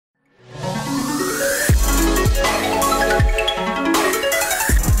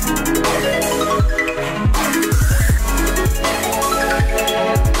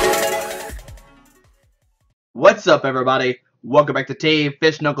What's up, everybody? Welcome back to Team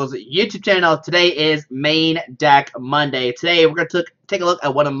Fish Knuckles YouTube channel. Today is Main Deck Monday. Today we're going to take a look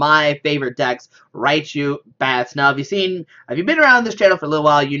at one of my favorite decks, Raichu Bats. Now, if you've been around this channel for a little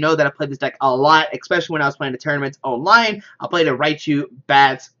while, you know that I played this deck a lot, especially when I was playing the tournaments online. I played a Raichu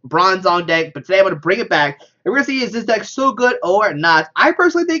Bats Bronzong deck, but today I'm going to bring it back, and we're going to see is this deck so good or not. I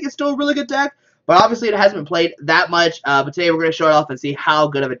personally think it's still a really good deck, but obviously it hasn't been played that much, but today we're going to show it off and see how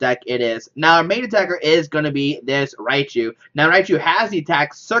good of a deck it is. Now, our main attacker is going to be this Raichu. Now, Raichu has the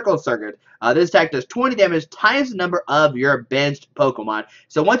attack Circle Circuit. This attack does 20 damage times the number of your benched Pokemon.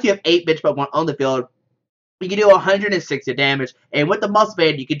 So once you have 8 benched Pokemon on the field, you can do 160 damage, and with the Muscle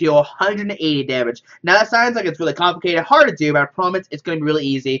Band, you can do 180 damage. Now, that sounds like it's really complicated, hard to do, but I promise it's going to be really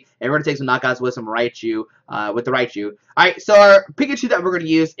easy, and we're going to take some knockouts with some Raichu, with the Raichu. Alright, so our Pikachu that we're going to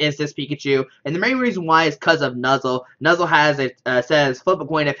use is this Pikachu, and the main reason why is because of Nuzzle. Nuzzle has it says, flip a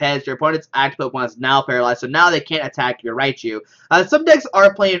coin if heads, your opponent's active Pokemon is now paralyzed, so now they can't attack your Raichu. Some decks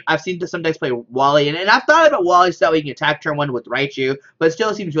are playing, I've seen some decks play Wally, and I've thought about Wally so that we can attack turn 1 with Raichu, but it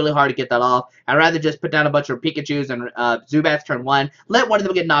still seems really hard to get that off. I'd rather just put down a bunch of Pikachus and Zubats turn 1, let one of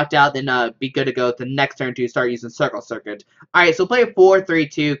them get knocked out, then be good to go the next turn to start using Circle Circuit. Alright, so play a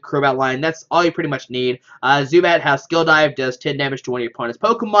 4-3-2 Crobat line, that's all you pretty much need. Zubat has Skill Dive, does 10 damage to one of your opponent's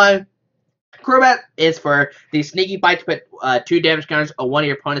Pokemon. Crobat is for the Sneaky Bite to put 2 damage counters on one of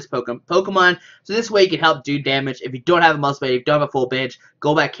your opponent's Pokemon. So this way you can help do damage. If you don't have a Muscle Bait, if you don't have a full bench,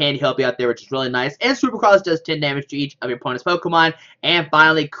 Golbat can help you out there, which is really nice. And Supercross does 10 damage to each of your opponent's Pokemon. And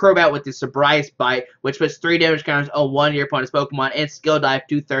finally, Crobat with the Surprise Bite, which puts 3 damage counters on one of your opponent's Pokemon, and Skill Dive,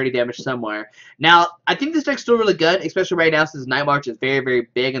 do 30 damage somewhere. Now, I think this deck's still really good, especially right now since Night March is very, very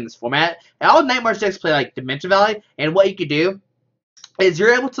big in this format. And all Night March decks play like Dimension Valley, and what you could do is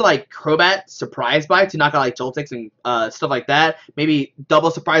you're able to, like, Crobat Surprise Bite to knock out, like, Joltex and stuff like that. Maybe double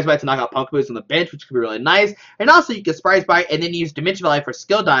Surprise Bite to knock out Pumpkaboost on the bench, which could be really nice. And also, you can Surprise Bite and then use Dimension Valley for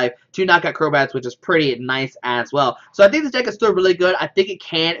Skill Dive to knock out Crobats, which is pretty nice as well. So I think this deck is still really good. I think it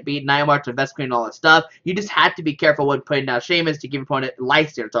can beat Night March and Vesqueen and all that stuff. You just have to be careful when putting down Shaymins to give your opponent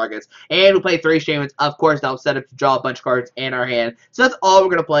Lysandre targets. And we play 3 Shaymins. Of course, that'll set up to draw a bunch of cards in our hand. So that's all we're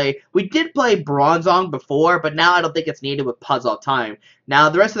going to play. We did play Bronzong before, but now I don't think it's needed with Puzzle of Time. Now,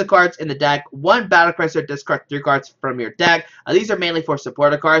 the rest of the cards in the deck, 1 Battle Compressor, discard 3 cards from your deck. These are mainly for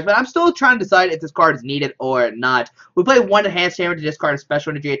supporter cards, but I'm still trying to decide if this card is needed or not. We play 1 Enhanced Hammer to discard a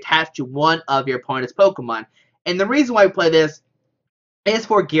special energy attached to one of your opponent's Pokemon. And the reason why we play this is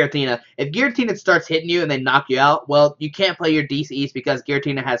for Giratina. If Giratina starts hitting you and they knock you out, well, you can't play your DCEs because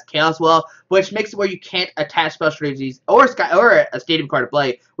Giratina has Chaos Well, which makes it where you can't attach special energies or a Stadium card to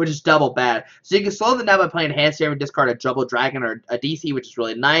play, which is double bad. So you can slow them down by playing Enhanced Hammer, discard a Double Dragon or a DC, which is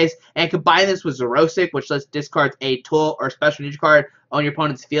really nice, and combine this with Xerosic, which lets discard a tool or special energy card on your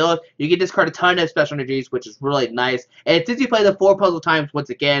opponent's field. You can discard a ton of special energies, which is really nice. And since you play the 4 Puzzle Times once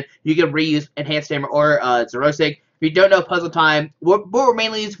again, you can reuse Enhanced Hammer or Xerosic. If you don't know Puzzle Time, what we're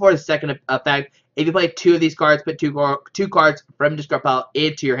mainly used for is the second effect. If you play 2 of these cards, put 2 cards from discard pile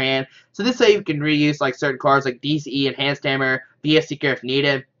into your hand. So this way you can reuse like certain cards like DCE, Enhanced Hammer, BS Seeker if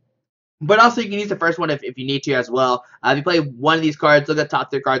needed. But also you can use the first one if you need to as well. If you play 1 of these cards, look at the top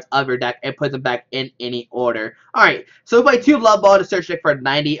 3 cards of your deck and put them back in any order. Alright, so we play 2 Level Ball to search deck for a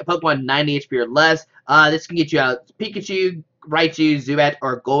Pokemon 90 HP or less. This can get you out Pikachu, Raichu, Zubat,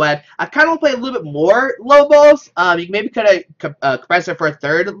 or Golbat. I kind of want to play a little bit more Level Balls. You can maybe cut a Compressor for a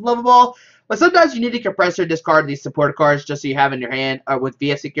 3rd Level Ball. But sometimes you need a Compressor, discard these supporter cards just so you have in your hand with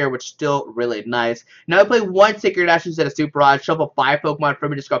VS Seeker, which is still really nice. Now I play 1 Sacred Ash instead of Super Rod, shuffle 5 Pokemon from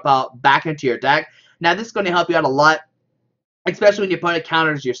your discard pile back into your deck. Now this is going to help you out a lot, especially when your opponent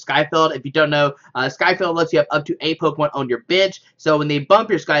counters your Sky Field. If you don't know, Sky Field lets you have up to 8 Pokemon on your bench. So when they bump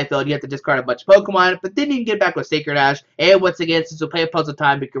your Sky Field, you have to discard a bunch of Pokemon, but then you can get back with Sacred Ash. And once again, since we play a Puzzle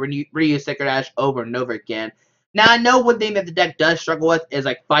Time, we can reuse Sacred Ash over and over again. Now, I know one thing that the deck does struggle with is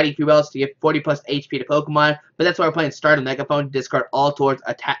like fighting Females to give 40 plus HP to Pokemon, but that's why we're playing Startling Megaphone to discard all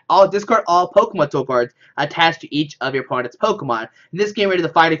Pokemon tool cards attached to each of your opponent's Pokemon. In this game, rid of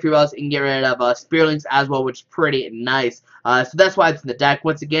the fighting Females, you can get rid of Spearlings as well, which is pretty nice. So that's why it's in the deck.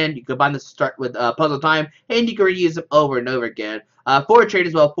 Once again, you combine this to start with Puzzle Time, and you can reuse them over and over again. 4 Trade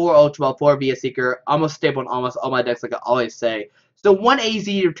as well, 4 Ultra Ball, 4 VS Seeker, almost staple in almost all my decks, like I always say. So 1 AZ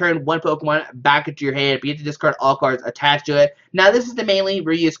to return 1 Pokemon back into your hand, but you have to discard all cards attached to it. Now this is to mainly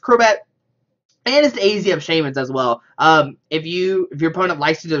reuse Crobat, and it's the AZ of Shaymins as well. If your opponent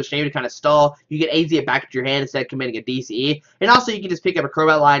likes to do a Shaymin to kind of stall, you can AZ it back into your hand instead of committing a DCE. And also you can just pick up a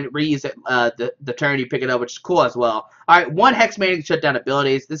Crobat line, reuse it the turn you pick it up, which is cool as well. Alright, 1 Hex Maniac to shut down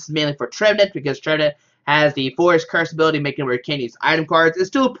abilities. This is mainly for Trevenant because Trevenant has the Forest Curse ability, making it where you can't use item cards. It's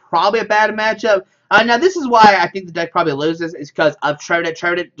still probably a bad matchup. Now this is why I think the deck probably loses, is because I've tried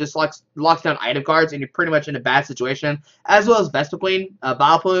it just locks down item cards, and you're pretty much in a bad situation, as well as Vespiquen,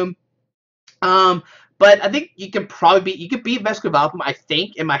 Vileplume. But I think you can probably beat Vespiquen Vileplume. I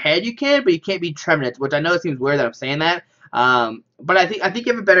think in my head you can, but you can't beat Trevenant, which I know it seems weird that I'm saying that. But I think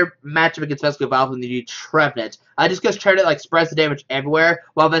you have a better matchup against Vespiquen Vileplume than you do Trevenant. Just because Trevenant like spreads the damage everywhere,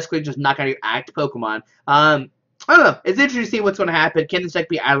 while Vespiquen just knock out your active Pokemon. I don't know. It's interesting to see what's going to happen. Can this deck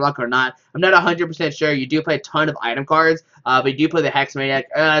be item lock or not? I'm not 100% sure. You do play a ton of item cards, but you do play the Hex Maniac.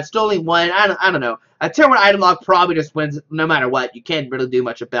 It's still only one. I don't know. A tier 1 item lock probably just wins no matter what. You can't really do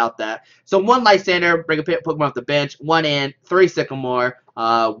much about that. So 1 Lysandre, bring a Pokemon off the bench. 1 in, 3 Sycamore,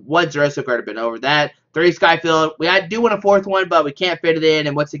 1 Xerosic, already been over that. 3 Sky Field. We do want a 4th one, but we can't fit it in.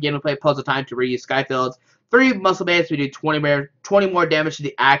 And once again, we play Puzzle Time to reuse Sky Fields. 3 Muscle Bands, we do 20 more damage to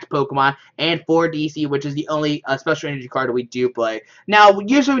the active Pokemon, and 4 DC, which is the only special energy card that we do play. Now,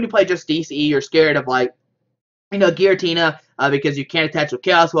 usually when you play just DC, you're scared of, like, Giratina, because you can't attach with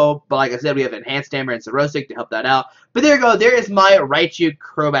Chaos Wall, but like I said, we have Enhanced Hammer and Xerosic to help that out. But there you go, there is my Raichu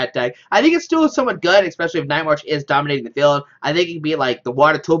Crobat deck. I think it's still somewhat good, especially if Night March is dominating the field. I think it can be like the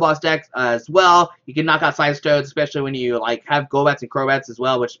Water Toolbox decks as well. You can knock out Side Stones, especially when you like have Golbats and Crobats as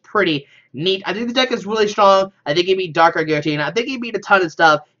well, which is pretty neat. I think the deck is really strong. I think it can beat Darker Giratina. I think it can beat a ton of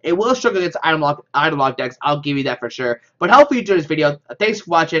stuff. It will struggle against item lock decks, I'll give you that for sure. But hopefully you enjoyed this video. Thanks for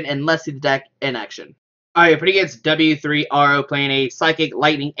watching, and let's see the deck in action. Alright, pretty against W3RO playing a Psychic,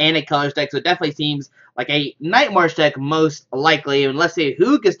 Lightning, and a Colors deck, so it definitely seems like a Night March deck most likely. And let's see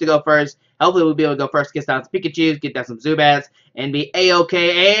who gets to go first. Hopefully we'll be able to go first, get down some Pikachus, get down some Zubats, and be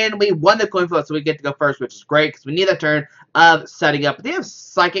A-okay. And we won the coin flip, so we get to go first, which is great, because we need that turn of setting up. But they have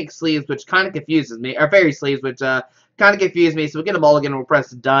Psychic Sleeves, which kind of confuses me, or Fairy Sleeves, which kind of confuse me. So we get them all again, and we'll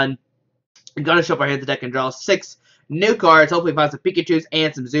press done. I'm going to show up our hand the deck and draw 6 new cards. Hopefully find some Pikachus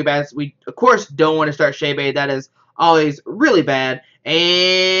and some Zubats. We, of course, don't want to start Shaymin. That is always really bad.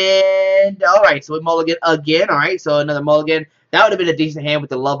 And, alright, so we mulligan again. Alright, so another mulligan. That would have been a decent hand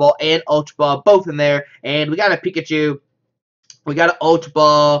with the Level Ball and Ultra Ball both in there. And we got a Pikachu. We got an Ultra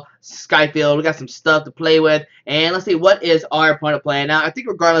Ball, Sky Field. We got some stuff to play with. And let's see, what is our opponent playing? Now, I think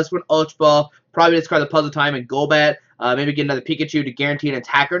regardless, we're an Ultra Ball. Probably discard the Puzzle Time and Golbat. Maybe get another Pikachu to guarantee an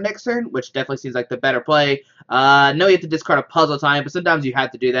attacker next turn, which definitely seems like the better play. No, you have to discard a Puzzle Time, but sometimes you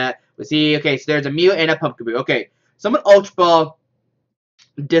have to do that. We see, okay, so there's a Mew and a Pumpkaboo. Okay, so I'm going to Ultra Ball,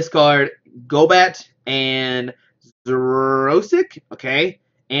 discard Golbat and Xerosic. Okay,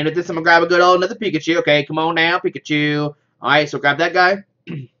 and with this, I'm going to grab a good old another Pikachu. Okay, come on now, Pikachu. Alright, so grab that guy.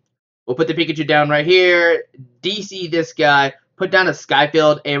 We'll put the Pikachu down right here. DC this guy. Put down a Sky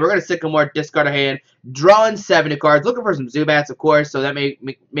Field, and we're going to Sycamore, discard our hand, drawing 7 new cards, looking for some Zubats, of course, so that maybe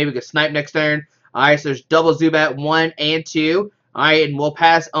we can snipe next turn. Alright, so there's double Zubat, 1 and 2. Alright, and we'll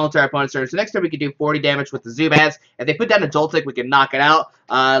pass on to our opponent's turn. So next turn we can do 40 damage with the Zubats. If they put down a Joltik, we can knock it out.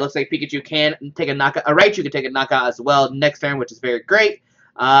 Looks like Pikachu can take a knockout. Raichu can take a knockout as well next turn, which is very great.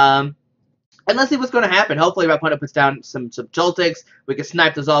 And let's see what's going to happen. Hopefully, my opponent puts down some Joltiks. We can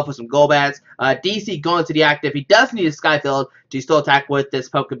snipe those off with some Golbats. DC going to the active. He does need a Sky Field to still attack with this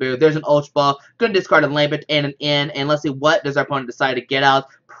Pokeboo. There's an Ultra Ball. Going to discard a Lambent and an N. And let's see what does our opponent decide to get out.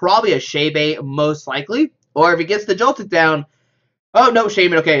 Probably a Shaymin, most likely. Or if he gets the Joltik down. Oh, no,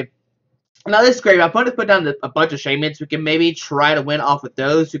 Shaymin. Okay. Now, this is great. My opponent put down a bunch of Shaymins. We can maybe try to win off with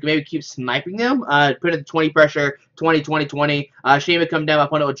those. We can maybe keep sniping them. Put in the 20 pressure, 20, 20, 20. Shaymin come down. My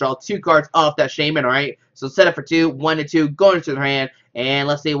opponent will draw 2 cards off that Shaymin, alright? So set up for 2, 1 and 2, going into their hand. And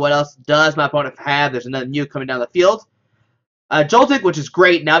let's see what else does my opponent have. There's another Mew coming down the field. Joltik, which is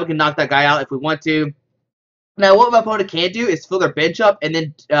great. Now we can knock that guy out if we want to. Now, what my opponent can do is fill their bench up and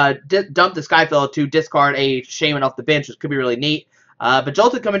then dump the Sky Field to discard a Shaymin off the bench, which could be really neat. But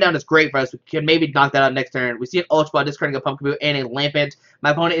Joltik coming down is great for us. We can maybe knock that out next turn. We see an Ultra Ball discarding a Pumpkaboo and a Lampent.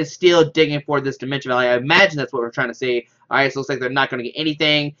 My opponent is still digging for this Dimension Valley. I imagine that's what we're trying to see. Alright, so it looks like they're not going to get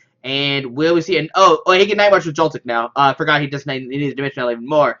anything. And will we see an... Oh, he can Night March with Joltik now. I forgot he needs a Dimension Valley even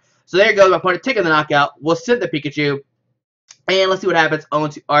more. So there you go. My opponent taking the knockout. We'll send the Pikachu. And let's see what happens on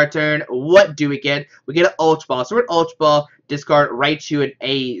to our turn. What do we get? We get an Ultra Ball. So we're an Ultra Ball. Discard Raichu and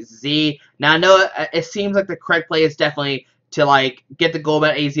AZ. Now, I know it seems like the correct play is definitely... to, like, get the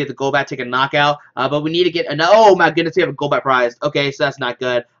Golbat AZ at the Golbat, take a knockout. But we need to get... Oh, my goodness, we have a Golbat prize. Okay, so that's not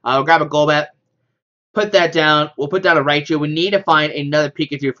good. We'll grab a Golbat. Put that down. We'll put down a Raichu. We need to find another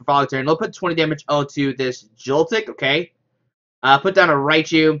Pikachu for following turn. We'll put 20 damage onto this Joltik. Okay. Put down a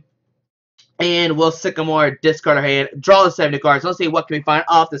Raichu. And we'll Sycamore, discard our hand, draw the 7 new cards. Let's see what can we find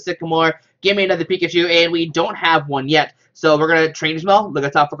off the Sycamore. Give me another Pikachu, and we don't have one yet. So we're going to Trainers Mail, look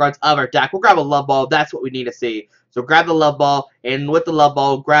at top 4 cards of our deck. We'll grab a Love Ball. That's what we need to see. So grab the Love Ball, and with the Love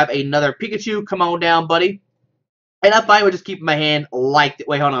Ball, grab another Pikachu. Come on down, buddy. And I'm fine with just keeping my hand like...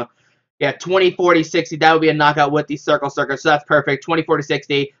 Wait, hold on. Yeah, 20, 40, 60. That would be a knockout with the Circle Circuit, so that's perfect. 20, 40,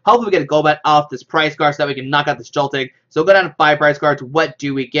 60. Hopefully we get a Golbat off this price card so that we can knock out this Jolting. So go down to 5 price cards. What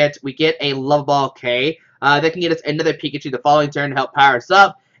do we get? We get a Love Ball K. That can get us another Pikachu the following turn to help power us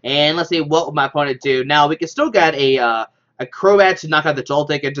up. And let's see what will my opponent do. Now, we can still get a Crobat to knock out the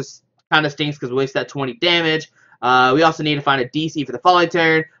Jolting. It just kind of stinks because we waste that 20 damage. We also need to find a DC for the following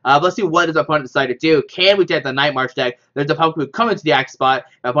turn. But let's see what does our opponent decide to do. Can we take the Night March deck? There's a Pumpkin coming to the act spot.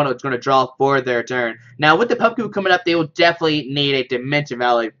 Our opponent is going to draw for their turn. Now, with the Pumpkin coming up, they will definitely need a Dimension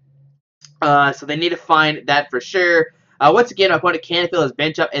Valley. So they need to find that for sure. Once again, our opponent can fill his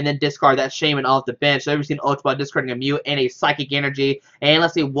bench up and then discard that Shaymin off the bench. So we've seen Ultra Ball discarding a Mew and a Psychic Energy. And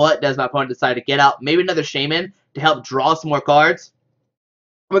let's see what does my opponent decide to get out. Maybe another Shaymin to help draw some more cards.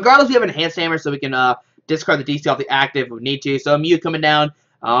 Regardless, we have Enhanced Hammer, so we can discard the DC off the active if we need to. So a Mew coming down.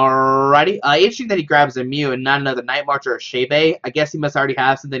 Alrighty. Interesting that he grabs a Mew and not another Night March or a Shaymin. I guess he must already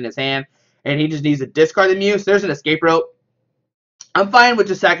have something in his hand. And he just needs to discard the Mew. So there's an Escape Rope. I'm fine with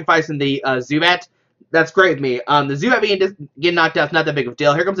just sacrificing the Zubat. That's great with me. The Zubat getting knocked out is not that big of a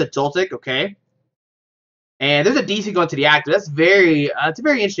deal. Here comes a Joltik, okay. And there's a DC going to the active. That's it's a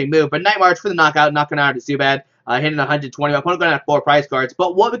very interesting move. But Night March for the knockout, knocking out the Zubat, hitting 120. My opponent going to have 4 prize cards.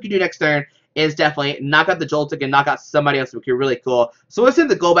 But what we can do next turn is definitely knock out the Joltik and knock out somebody else, which would be really cool. So let's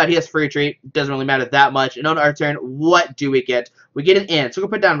send the Golbat. He has free retreat. Doesn't really matter that much. And on our turn, what do we get? We get an in. So we're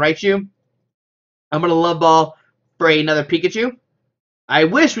going to put down Raichu. I'm going to Love Ball for another Pikachu. I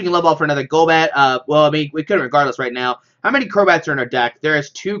wish we can Love Ball for another Golbat. Well, I mean, we could regardless right now. How many Crobats are in our deck? There is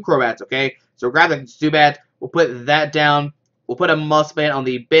 2 Crobats, okay? So we'll grab the Zubat. We'll put that down. We'll put a Muscle Band on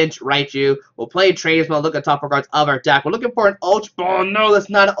the bench, Raichu. We'll play Trainers Mail, look at top 4 cards of our deck. We're looking for an Ultra Ball. No, that's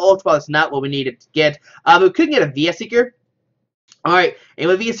not an Ultra Ball. That's not what we needed to get. We could get a VS Seeker. Alright, and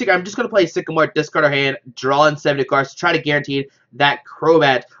with VS Seeker, I'm just going to play Sycamore, discard our hand, draw in 70 cards to try to guarantee that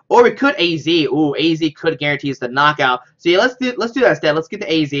Crobat. Or we could AZ. Ooh, AZ could guarantee us the knockout. So yeah, let's do that instead. Let's get the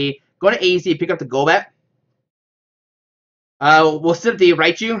AZ. Go to AZ, pick up the Golbat. We'll set up the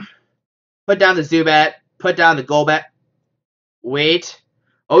Raichu. Put down the Zubat. Put down the Golbat. Wait.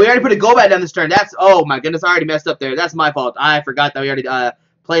 Oh, we already put a Golbat down this turn. Oh my goodness, I already messed up there. That's my fault. I forgot that we already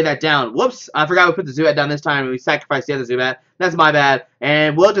played that down. Whoops, I forgot we put the Zubat down this time and we sacrificed the other Zubat. That's my bad.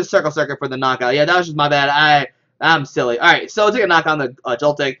 And we'll just Circle Circuit for the knockout. Yeah, that was just my bad. I'm silly. Alright, so we'll take a knock on the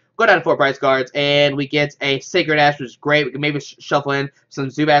Joltik. Go down to 4 prize cards, and we get a Sacred Ash, which is great. We can maybe shuffle in some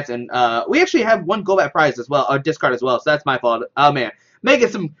Zubats, and we actually have 1 Golbat prize as well, or discard as well, so that's my fault. Oh man, making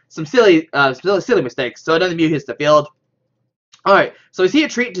some silly mistakes. So another Mew hits the field. Alright, so we see a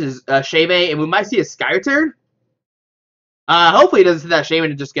treat to Shaymin, and we might see a Sky Return. Hopefully he doesn't see that Shaymin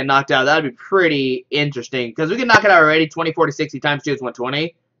and just get knocked out. That would be pretty interesting, because we can knock it out already. 20, 40, 60 times 2 is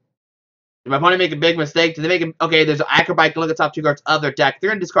 120. Did my opponent make a big mistake? Did they make a... Okay, there's an Acrobite. Look at the top 2 cards of their deck.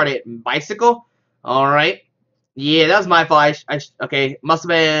 They're going to discard a Bicycle. Alright. Yeah, that was my fault. Okay, must have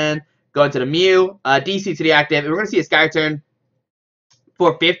been going to the Mew. DC to the active. And we're going to see a Sky Return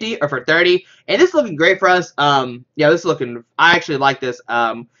for 50 or for 30. And this is looking great for us. Yeah, this is looking... I actually like this.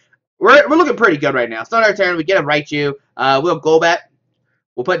 We're looking pretty good right now. Start our turn. We get a Raichu. We'll Golbat.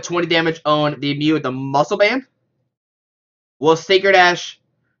 We'll put 20 damage on the Mew with the Muscle Band. We'll Sacred Ash.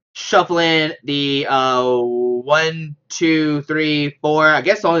 Shuffle in the 1, 2, 3, 4. I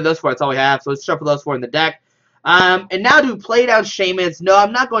guess only those 4. That's all we have. So let's shuffle those 4 in the deck. And now to play down Shaymins. No,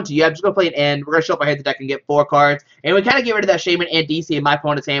 I'm not going to yet. I'm just going to play an end. We're going to shuffle our hand the deck and get 4 cards. And we kind of get rid of that Shaymin and DC in my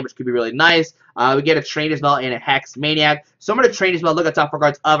opponent's hand, which could be really nice. We get a Trainers Mail and a Hex Maniac. So I'm going to Trainers Mail, look at the top 4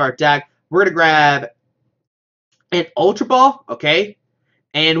 cards of our deck. We're going to grab an Ultra Ball, okay?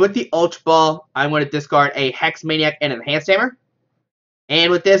 And with the Ultra Ball, I'm going to discard a Hex Maniac and an Enhanced Hammer. And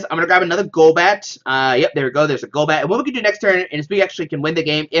with this, I'm going to grab another Golbat. Yep, there we go. There's a Golbat. And what we can do next turn is we actually can win the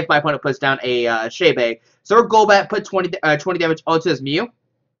game if my opponent puts down a Shaymin. So we're Golbat, put 20 damage onto his Mew.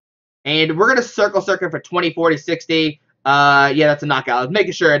 And we're going to Circle Circuit for 20, 40, 60. Yeah, that's a knockout. I was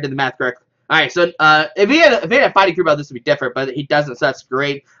making sure I did the math correct. Alright, so if he had a fighting Crobat, this would be different, but he doesn't, so that's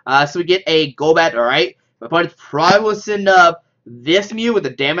great. So we get a Golbat, alright. My opponent probably will send up this Mew with the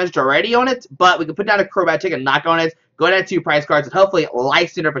damage already on it, but we can put down a Crobat, take a knock on it, go down 2 prize cards, and hopefully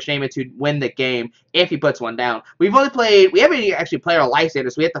Lysandre up a Shaymin to win the game if he puts one down. We haven't actually played our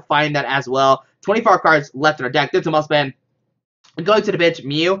Lysandre, so we have to find that as well. 24 cards left in our deck. There's a Muscle Band. Going to the bench,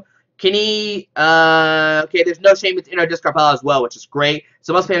 Mew. Can he, okay, there's no Shaymins in our discard pile as well, which is great.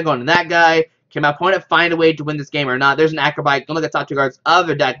 So Muscle Band going to that guy. Can my opponent find a way to win this game or not? There's an Acrobite. Go look at the top 2 cards of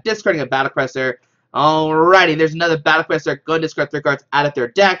their deck, discarding a Battle Presser. Alrighty, there's another Battle Presser. Go and discard 3 cards out of their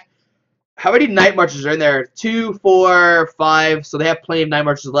deck. How many Night Marchers are in there? 2, 4, 5. So they have plenty of Night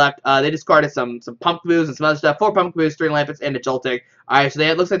Marchers left. They discarded some Pumpkaboos and some other stuff. 4 Pumpkaboos, 3 Lampets, and a Joltik. Alright, so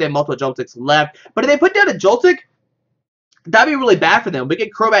it looks like they have multiple Joltiks left. But if they put down a Joltik, that'd be really bad for them. We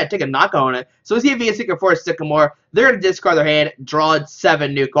get Crobat take a knockout on it. So we see a VS Seeker for a Sycamore. They're going to discard their hand, draw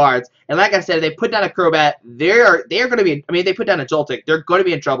 7 new cards. And like I said, if they put down a Crobat, they're going to be, I mean, they put down a Joltik, they're going to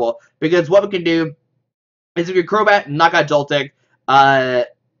be in trouble. Because what we can do is if you Crobat, knock out Joltik,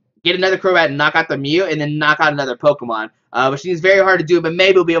 get another Crobat and knock out the Mew, and then knock out another Pokemon. Which seems very hard to do, but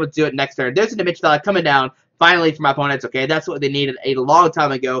maybe we'll be able to do it next turn. There's a Dimension Valley coming down, finally, for my opponents, okay? That's what they needed a long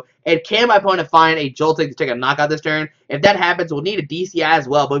time ago. And can my opponent find a Joltik to take a knockout this turn? If that happens, we'll need a DCI as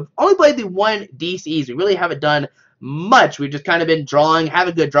well. But we've only played the 1 DCs. We really haven't done much. We've just kind of been drawing,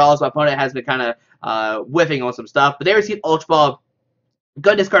 having good draws. My opponent has been kind of whiffing on some stuff. But they received Ultra Ball.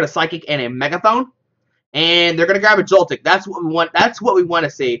 Go discard a Psychic and a Megaphone. And they're gonna grab a Joltik. That's what we want. That's what we want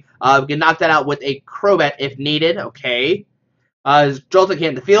to see. We can knock that out with a Crobat if needed. Okay. Joltik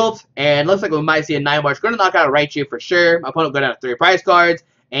hitting the field, and looks like we might see a 9 March. Going to knock out a Raichu for sure. My opponent will go down to 3 prize cards,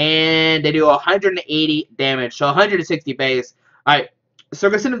 and they do 180 damage, so 160 base. All right. So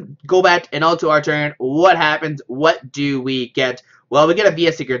we're gonna send a Golbat and on to our turn. What happens? What do we get? Well, we get a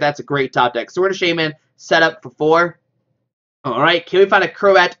VS Seeker. That's a great top deck. So we're gonna Shaymin set up for 4. All right. Can we find a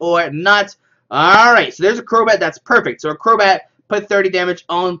Crobat or not? Alright, so there's a Crobat. That's perfect. So a Crobat put 30 damage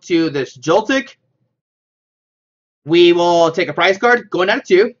onto this Joltik. We will take a prize card, going down to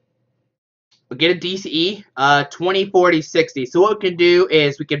 2. We'll get a DCE, 20, 40, 60. So what we can do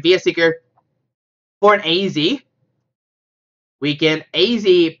is we can VS Seeker for an AZ. We can AZ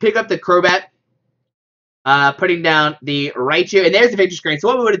pick up the Crobat, putting down the Raichu. And there's the victory screen. So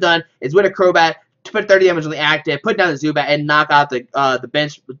what we would have done is with a Crobat, to put 30 damage on the active, put down the Zubat, and knock out the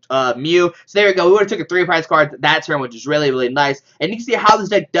bench Mew. So there we go. We would have took a 3 prize card that turn, which is really, really nice. And you can see how this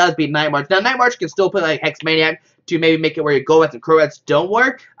deck does beat Night March. Now, Night March can still play like Hex Maniac to maybe make it where your Golbats and Crobats don't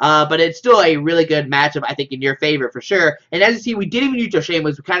work. But it's still a really good matchup, I think, in your favor for sure. And as you see, we didn't even use our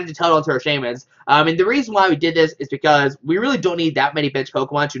Shaymins. We kind of just held on to our Shaymins. And the reason why we did this is because we really don't need that many bench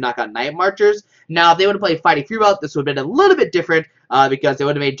Pokemon to knock out Night Marchers. Now, if they would have played Fighting Fury Belt, this would have been a little bit different. Because they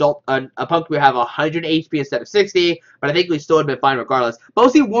would have made a Pumpkin have 100 HP instead of 60, but I think we still would have been fine regardless. But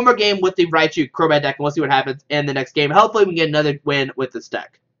we'll see one more game with the Raichu Crobat deck, and we'll see what happens in the next game. Hopefully, we can get another win with this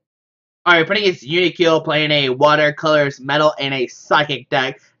deck. Alright, putting against Unikill, playing a Water, Colors, Metal, and a Psychic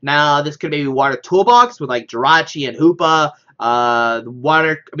deck. Now, this could be Water Toolbox with like Jirachi and Hoopa.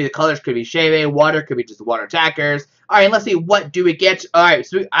 The colors could be Shaymin. Water could be just the water attackers. Alright, let's see, what do we get? Alright,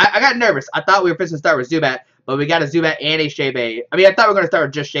 so I got nervous. I thought we were supposed to start with Zubat. But we got a Zubat and a Shaymin. I mean, I thought we were going to start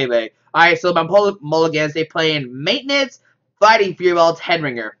with just Shaymin. Alright, so my mulligans, they playing Maintenance, Fighting Fury Belt,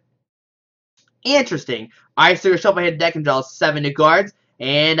 Headringer. Interesting. Alright, so we're shuffle ahead deck and draw 7 new cards.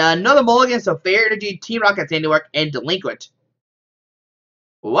 And another mulligan, so Fair Energy, Team Rocket's Handiwork, and Delinquent.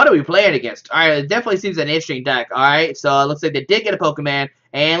 What are we playing against? Alright, it definitely seems an interesting deck. Alright, so it looks like they did get a Pokemon.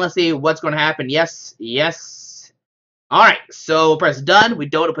 And let's see what's going to happen. Yes, yes. Alright, so we'll press done. We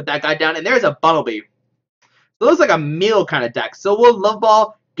don't want to put that guy down. And there's a Bumblebee. So it looks like a meal kind of deck. So we'll Love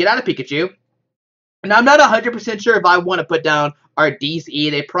Ball, get out of Pikachu. And I'm not 100% sure if I want to put down our DCE.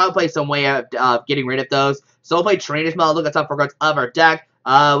 They probably play some way of getting rid of those. So we'll play Trainers Mail, look at top 4 cards of our deck.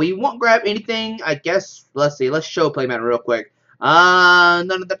 We won't grab anything, I guess. Let's see. Let's show Playmat real quick. I'm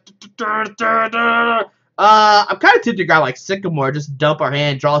kind of tempted to grab like Sycamore, just dump our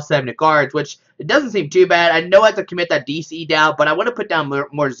hand, draw 7 new cards, which it doesn't seem too bad. I know I have to commit that DC down, but I want to put down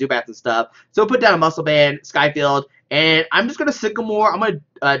more Zubats and stuff. So we'll put down a Muscle Band, Sky Field, and I'm just going to Sycamore. I'm going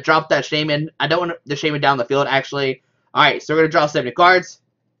to drop that Shaymin. I don't want the Shaymin down the field, actually. Alright, so we're going to draw 7 new cards.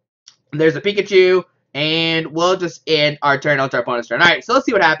 There's a Pikachu, and we'll just end our turn onto our opponent's turn. Alright, so let's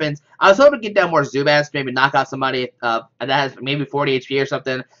see what happens. I was hoping to get down more Zubats, maybe knock out somebody that has maybe 40 HP or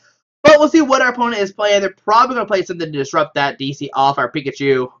something. But we'll see what our opponent is playing. They're probably going to play something to disrupt that DC off our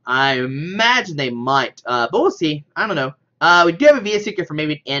Pikachu. I imagine they might. But we'll see. I don't know. We do have a VS Seeker for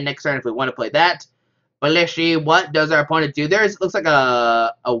maybe an end next turn if we want to play that. But let's see. What does our opponent do? There's looks like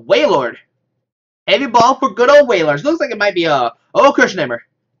a Wailord. Heavy ball for good old Wailords. Looks like it might be a Cushionhammer.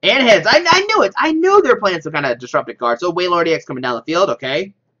 And heads. I knew it. I knew they were playing some kind of disruptive card. So Wailord EX coming down the field.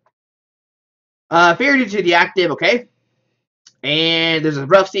 Okay. Fear to the active. Okay. And there's a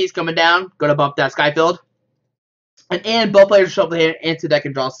Rough Seas coming down. Going to bump that Sky Field. And both players shuffle here into deck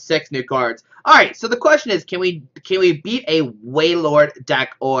and draw 6 new cards. Alright, so the question is, can we beat a Wailord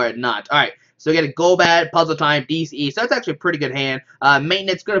deck or not? Alright, so we get a Golbat, Puzzle Time, DCE. So that's actually a pretty good hand.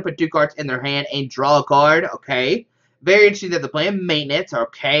 Maintenance, going to put 2 cards in their hand and draw a card. Okay. Very interesting that they're playing maintenance.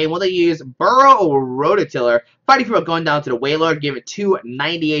 Okay, will they use Burrow or Rototiller? Fighting for going down to the Wailord, give it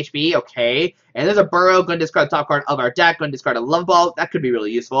 290 HP. Okay, and there's a Burrow, going to discard the top card of our deck, going to discard a Level Ball. That could be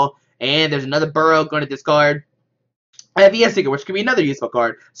really useful. And there's another Burrow, going to discard a VS Seeker, which could be another useful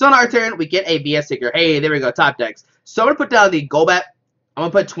card. So on our turn, we get a VS Seeker. Hey, there we go, top decks. So I'm going to put down the Golbat. I'm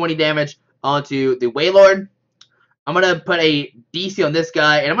going to put 20 damage onto the Wailord. I'm going to put a DC on this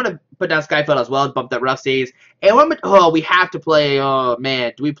guy, and I'm going to put down Sky Field as well and bump that Rough Seas. And we have to play, oh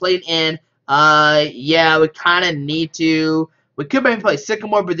man, do we play it in? Yeah, we kind of need to. We could maybe play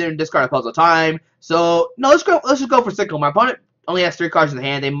Sycamore, but then discard a Puzzle of Time. So, no, let's just go for Sycamore. My opponent only has 3 cards in the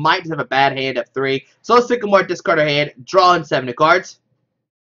hand. They might just have a bad hand of 3. So let's Sycamore, discard our hand, draw in 7 new cards.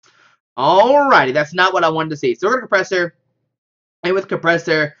 Alrighty, that's not what I wanted to see. So we're going to Compressor. And with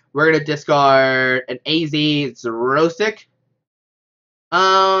Compressor, we're going to discard an AZ Xerosic.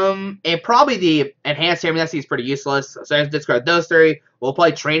 And probably the Enhanced Hammer PRC is pretty useless. So let's discard those 3. We'll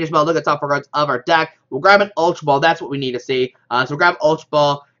play Trainers Mail. Look at the top 4 cards of our deck. We'll grab an Ultra Ball. That's what we need to see. So we'll grab Ultra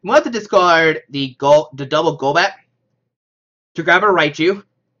Ball. We'll have to discard the double Golbat to grab a Raichu.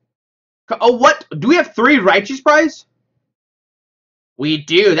 Oh, what? Do we have 3 Raichus prize? We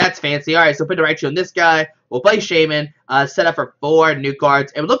do. That's fancy. Alright, so put the Raichu on this guy. We'll play Shaymin. Set up for 4 new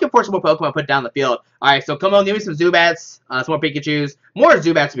cards. And we're looking for some more Pokemon put down the field. Alright, so come on, give me some Zubats. Some more Pikachus. More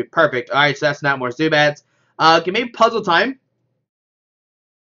Zubats would be perfect. Alright, so that's not more Zubats. Okay, maybe Puzzle Time.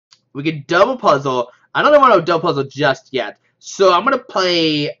 We can double puzzle. I don't want to double puzzle just yet. So I'm going to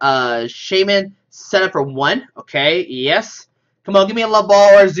play Shaymin. Set up for 1. Okay, yes. Come on, give me a Love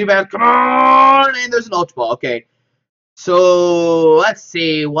Ball or a Zubat. Come on! And there's an Ultra Ball. Okay. So, let's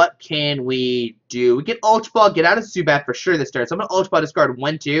see. What can we do? We get Ultra Ball, get out of Zubat for sure this turn. So I'm going to Ultra Ball, discard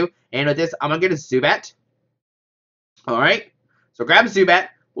 1, 2. And with this, I'm going to get a Zubat. Alright. So grab a Zubat.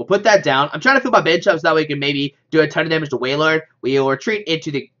 We'll put that down. I'm trying to fill my bench up so that way we can maybe do a ton of damage to Wailord. We will retreat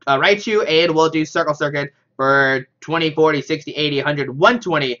into the Raichu, and we'll do Circle Circuit for 20, 40, 60, 80, 100,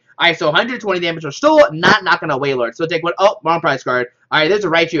 120. Alright, so 120 damage. We're still not knocking out Wailord. So we'll take one. Oh, wrong prize card. Alright, there's a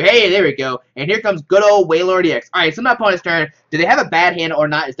Raichu. Hey, there we go. And here comes good old Wailord EX. Alright, so my opponent's turn. Do they have a bad hand or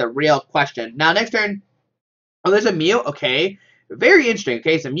not is the real question. Now, next turn. Oh, there's a Mew. Okay. Very interesting.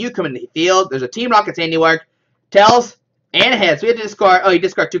 Okay, so Mew coming to the field. There's a Team Rocket's handiwork. Tails. And a head. So we have to discard. Oh, you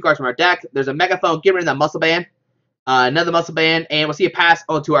discard 2 cards from our deck. There's a Megaphone. Get rid of that Muscle Band. Another Muscle Band. And we'll see a pass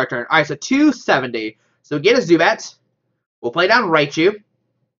onto our turn. Alright, so 270. So get a Zubat. We'll play down Raichu.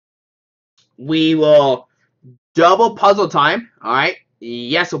 We will double Puzzle Time. Alright.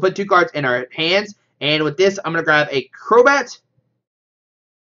 Yes, we'll put 2 cards in our hands. And with this, I'm going to grab a Crobat.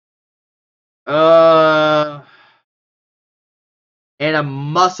 And a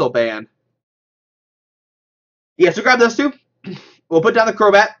Muscle Band. Yeah, so grab those 2. We'll put down the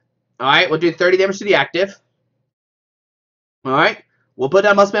Crobat. Alright, we'll do 30 damage to the active. Alright, we'll put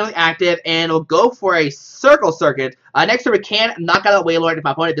down Muscle Band on the active, and we'll go for a Circle Circuit. Next turn, we can knock out Wailord if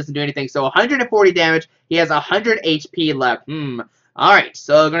my opponent doesn't do anything. So 140 damage. He has 100 HP left. Alright,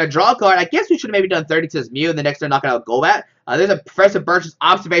 so we're going to draw a card. I guess we should have maybe done 30 to his Mew, and the next turn knock out Golbat. There's a Professor Birch's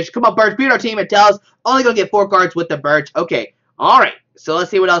observation. Come on, Birch, beat our team and tell us. Only going to get 4 cards with the Birch. Okay, alright, so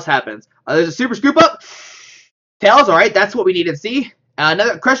let's see what else happens. There's a Super Scoop Up. Tails, alright, that's what we need to see.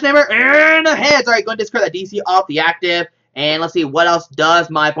 Another Crush Hammer, and a Heads. Alright, going to discard that DC off the active. And let's see, what else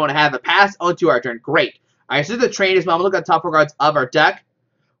does my opponent have? A pass onto our turn. Great. Alright, so this is the Trainers Mail. I'm going to look at the top 4 cards of our deck.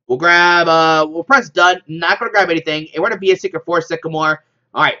 We'll grab, we'll press done. Not going to grab anything. And we're going to be a Seeker for Sycamore.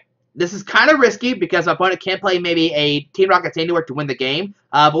 Alright, this is kind of risky because my opponent can't play maybe a Team Rocket's handiwork to win the game.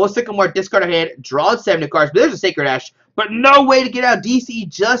 But we'll Sycamore, discard our hand, draw 7 new cards. But there's a Sacred Ash. But no way to get out DC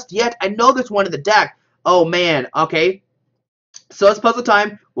just yet. I know there's one in the deck. Oh, man. Okay. So it's Puzzle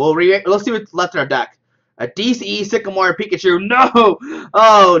Time. Let's see what's left in our deck. A DCE, Sycamore, Pikachu. No!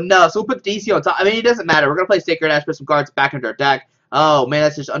 Oh, no. So we'll put DC on top. I mean, it doesn't matter. We're going to play Sacred Ash, put some cards back into our deck. Oh, man,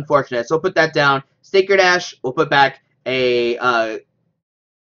 that's just unfortunate. So we'll put that down. Sacred Ash. We'll put back a...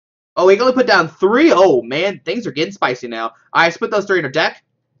 Oh, we can only put down 3? Oh, man. Things are getting spicy now. Alright, so put those 3 in our deck.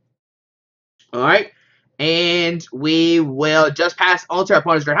 Alright. And we will just pass on to our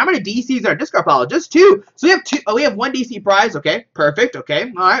opponent's turn. How many DCs are our discard pile? Just 2. So we have 2. Oh, we have 1 DC prize. Okay, perfect.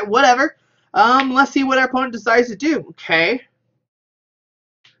 Okay, all right, whatever. Let's see what our opponent decides to do. Okay.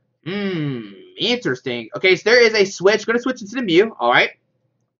 Interesting. Okay, so there is a switch. Going to switch into the Mew. All right.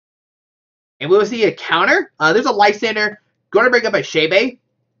 And we will see a counter. There's a Lysandre. Going to bring up a Shaymin.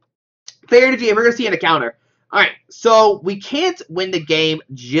 Fair energy. And we're going to see in a counter. Alright, so we can't win the game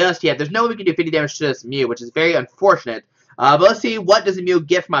just yet. There's no way we can do 50 damage to this Mew, which is very unfortunate. But let's see, what does the Mew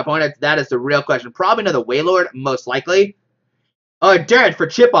get from my opponent? That is the real question. Probably another Wailord, most likely. Oh, Darren for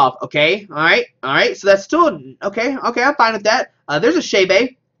chip off. Okay, all right. So that's still okay. Okay, I'm fine with that. There's a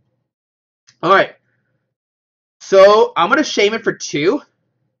Shaymin. All right. So I'm gonna Shaymin for 2.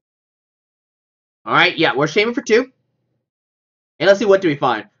 All right, yeah, we're Shaymin for 2. And let's see what do we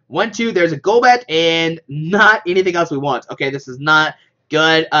find. 1, 2. There's a Golbat and not anything else we want. Okay, this is not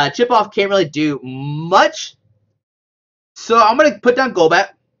good. Chip off can't really do much. So I'm gonna put down Golbat.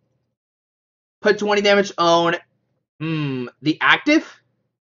 Put 20 damage on the active.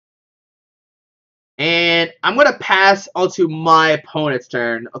 And I'm going to pass onto my opponent's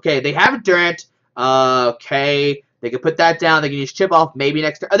turn. Okay, they have a Durant. Okay, they can put that down. They can use Chip Off maybe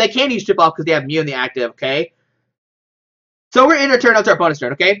next turn. Oh, they can use Chip Off because they have Mew in the active, okay? So we're in our turn onto our opponent's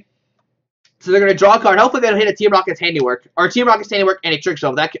turn, okay? So they're going to draw a card. Hopefully they don't hit a Team Rocket's Handiwork. Or Team Rocket's Handiwork and a Trick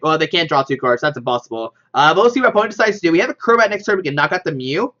Shovel. Well, they can't draw 2 cards. That's impossible. But we'll see what our opponent decides to do. We have a Crobat next turn. We can knock out the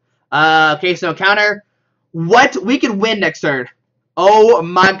Mew. Okay, so counter. What? We can win next turn. Oh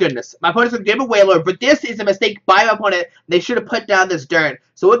my goodness. My opponent's going to give a Wailord, but this is a mistake by my opponent. They should have put down this Durant.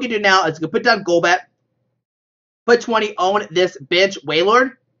 So what we can do now is we can put down Golbat. Put 20 on this bench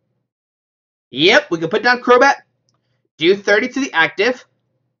Wailord. Yep, we can put down Crobat. Do 30 to the active.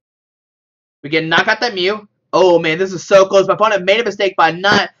 We can knock out that Mew. Oh man, this is so close. My opponent made a mistake by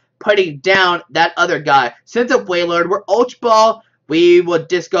not putting down that other guy. Since it's a Wailord, we're Ultra Ball. We will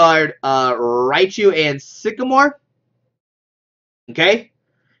discard Raichu and Sycamore. Okay,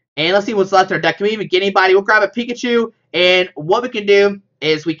 and let's see what's left in our deck. Can we even get anybody? We'll grab a Pikachu, and what we can do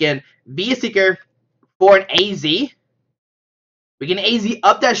is we can be a Seeker for an AZ. We can AZ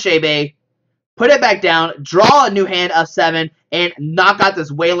up that Shaymin, put it back down, draw a new hand of 7, and knock out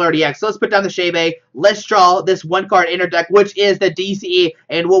this Wailord EX. So let's put down the Shaymin. Let's draw this 1 card in our deck, which is the DCE,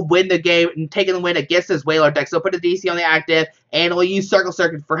 and we'll win the game and take the win against this Wailord deck. So put the DC on the active, and we'll use Circle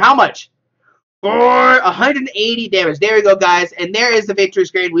Circuit for how much? For 180 damage. There we go, guys. And there is the victory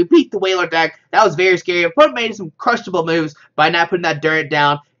screen. We beat the Wailord deck. That was very scary. Opponent made some crushable moves by not putting that Durant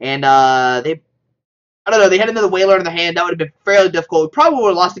down. And I don't know, they had another Wailord in the hand. That would have been fairly difficult. We probably would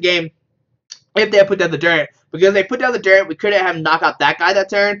have lost the game if they had put down the Durant. Because they put down the Durant, we couldn't have him knock out that guy that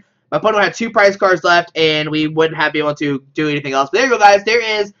turn. My opponent had 2 prize cards left, and we wouldn't have been able to do anything else. But there you go, guys.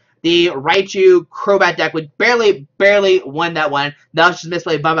 There is the Raichu Crobat deck. We barely won that one. That was just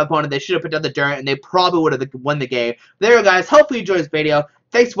misplayed by my opponent. They should have put down the Durant, and they probably would have won the game. But there you go, guys. Hopefully you enjoyed this video.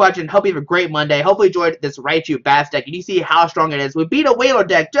 Thanks for watching. Hope you have a great Monday. Hopefully you enjoyed this Raichu Bass deck, and you see how strong it is. We beat a Wailord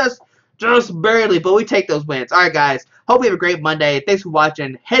deck just barely, but we take those wins. Alright, guys. Hope you have a great Monday. Thanks for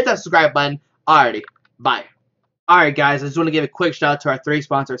watching. Hit that subscribe button. Alrighty. Bye. Alright guys, I just want to give a quick shout out to our 3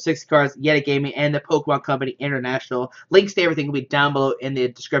 sponsors, 60 Cards, Yeti Gaming, and the Pokemon Company International. Links to everything will be down below in the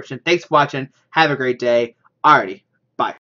description. Thanks for watching. Have a great day. Alrighty.